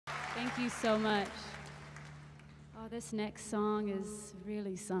Thank you so much. Oh, this next song is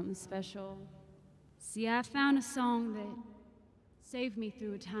really something special. See, I found a song that saved me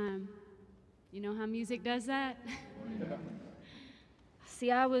through a time. You know how music does that?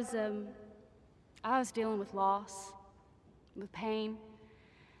 See, I was dealing with loss, with pain,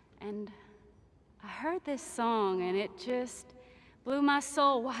 and I heard this song, and it just blew my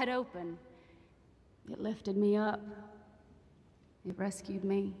soul wide open. It lifted me up. It rescued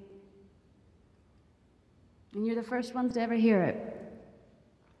me. And you're the first ones to ever hear it.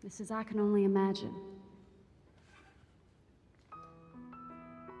 This is I Can Only Imagine.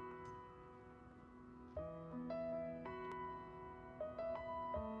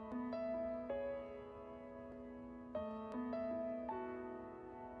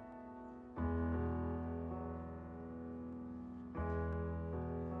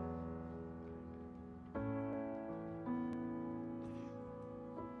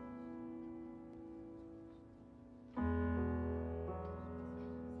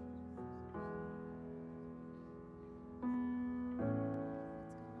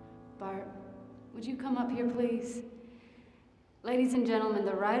 Bart, would you come up here, please? Ladies and gentlemen,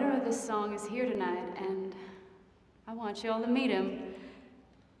 the writer of this song is here tonight, and I want you all to meet him.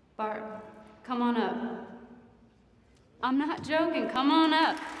 Bart, come on up. I'm not joking, come on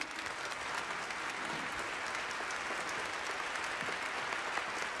up.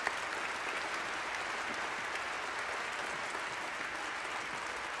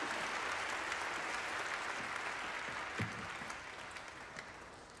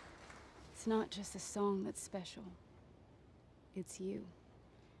 It's not just a song that's special. It's you.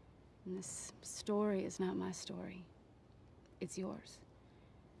 And this story is not my story. It's yours.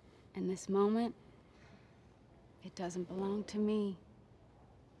 And this moment, it doesn't belong to me.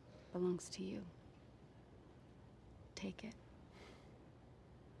 It belongs to you. Take it.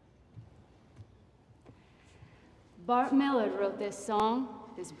 Bart Millard wrote this song,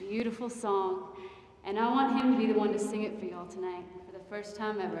 this beautiful song, and I want him to be the one to sing it for y'all tonight, for the first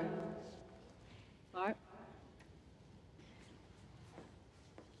time ever. Bart?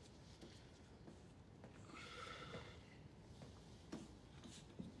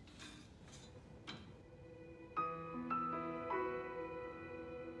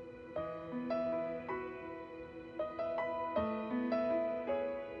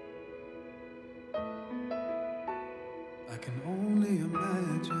 I can only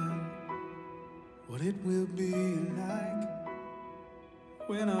imagine what it will be like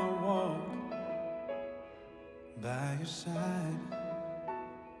when I walk by your side.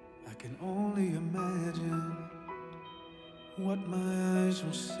 I can only imagine what my eyes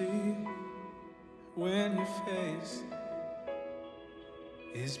will see when your face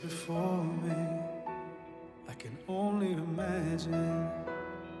is before me. I can only imagine.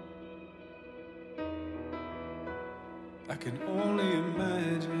 I can only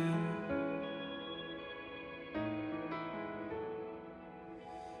imagine.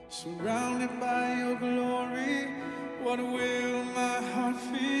 Surrounded by your glory, what will my heart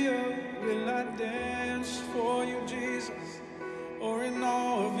feel? Will I dance for you, Jesus? Or in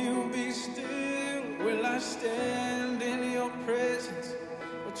awe of you be still? Will I stand in your presence?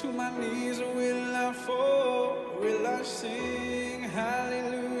 Or to my knees will I fall? Will I sing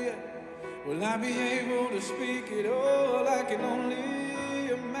hallelujah? Will I be able to speak it all? I can only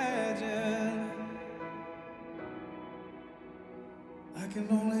imagine. I can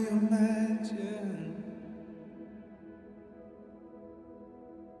only imagine.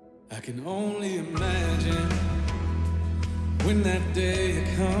 I can only imagine when that day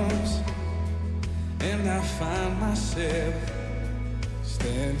comes and I find myself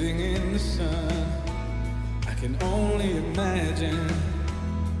standing in the sun. I can only imagine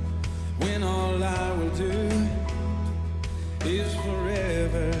when all I will do is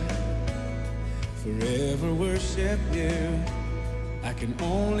forever, forever worship you. I can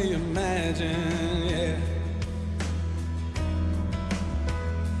only imagine, yeah.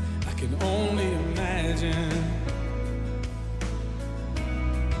 I can only imagine.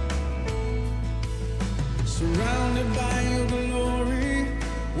 Surrounded by your glory,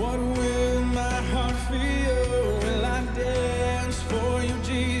 what will my heart feel? Will I dance for you,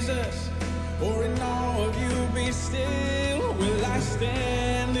 Jesus? Or in awe of you be still? Will I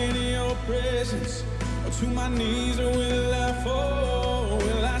stand in your presence? Or to my knees or will I fall?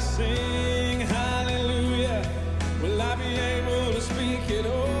 Will I sing hallelujah? Will I be able to speak it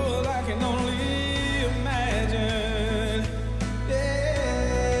all? I can only imagine.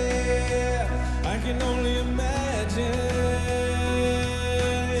 Yeah, I can only imagine.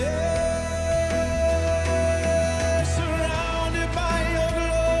 Yeah. Surrounded by your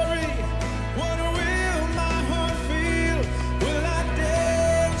glory,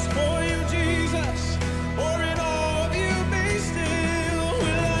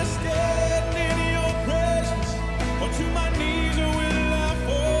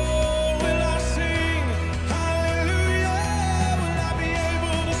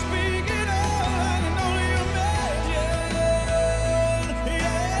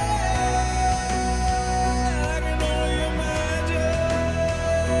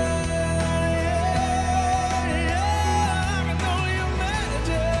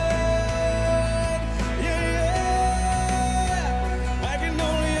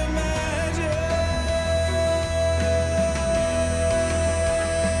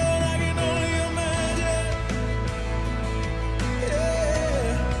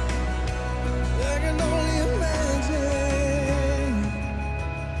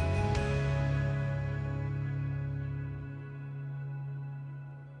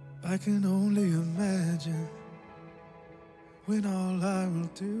 I can only imagine when all I will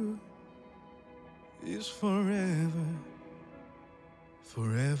do is forever,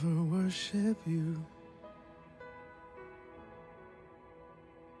 forever worship you.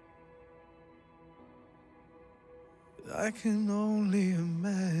 I can only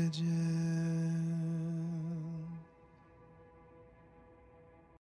imagine.